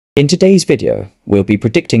In today's video, we'll be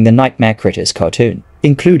predicting the Nightmare Critters cartoon,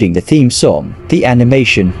 including the theme song, the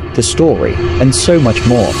animation, the story, and so much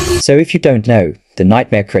more. So if you don't know, the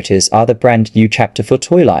Nightmare Critters are the brand new chapter for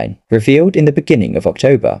Toyline, revealed in the beginning of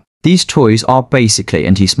October. These toys are basically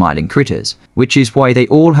anti-smiling critters, which is why they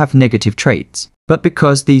all have negative traits. But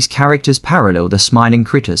because these characters parallel the smiling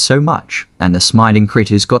critters so much, and the smiling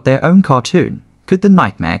critters got their own cartoon, could the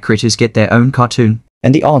Nightmare Critters get their own cartoon?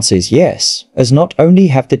 And the answer is yes, as not only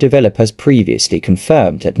have the developers previously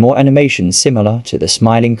confirmed that more animations similar to the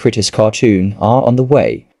Smiling Critters cartoon are on the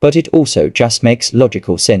way, but it also just makes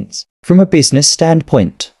logical sense from a business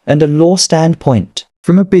standpoint and a lore standpoint.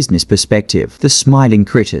 From a business perspective, the Smiling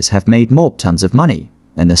Critters have made mob tons of money,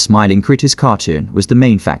 and the Smiling Critters cartoon was the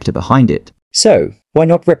main factor behind it. So, why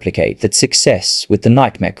not replicate that success with the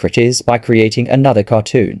Nightmare Critters by creating another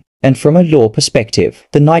cartoon? And from a lore perspective,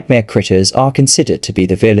 the Nightmare Critters are considered to be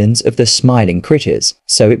the villains of the Smiling Critters,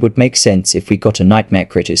 so it would make sense if we got a Nightmare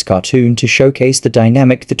Critters cartoon to showcase the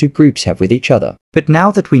dynamic the two groups have with each other. But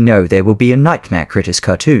now that we know there will be a Nightmare Critters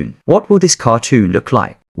cartoon, what will this cartoon look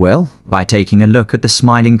like? Well, by taking a look at the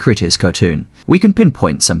Smiling Critters cartoon, we can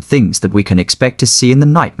pinpoint some things that we can expect to see in the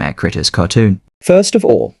Nightmare Critters cartoon. First of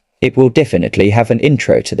all, it will definitely have an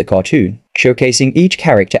intro to the cartoon, showcasing each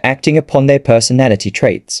character acting upon their personality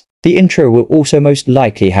traits. The intro will also most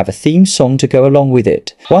likely have a theme song to go along with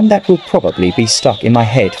it, one that will probably be stuck in my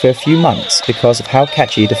head for a few months because of how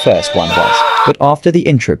catchy the first one was. But after the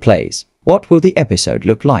intro plays, what will the episode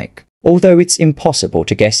look like? Although it's impossible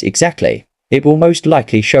to guess exactly, it will most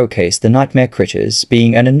likely showcase the Nightmare Critters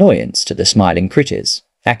being an annoyance to the Smiling Critters,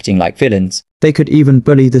 acting like villains. They could even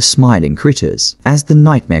bully the Smiling Critters, as the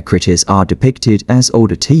Nightmare Critters are depicted as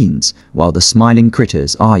older teens, while the Smiling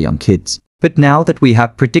Critters are young kids. But now that we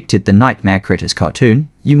have predicted the Nightmare Critters cartoon,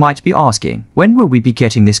 you might be asking, when will we be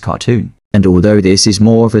getting this cartoon? And although this is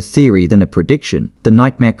more of a theory than a prediction, the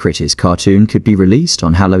Nightmare Critters cartoon could be released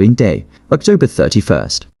on Halloween Day, October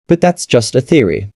 31st. But that's just a theory.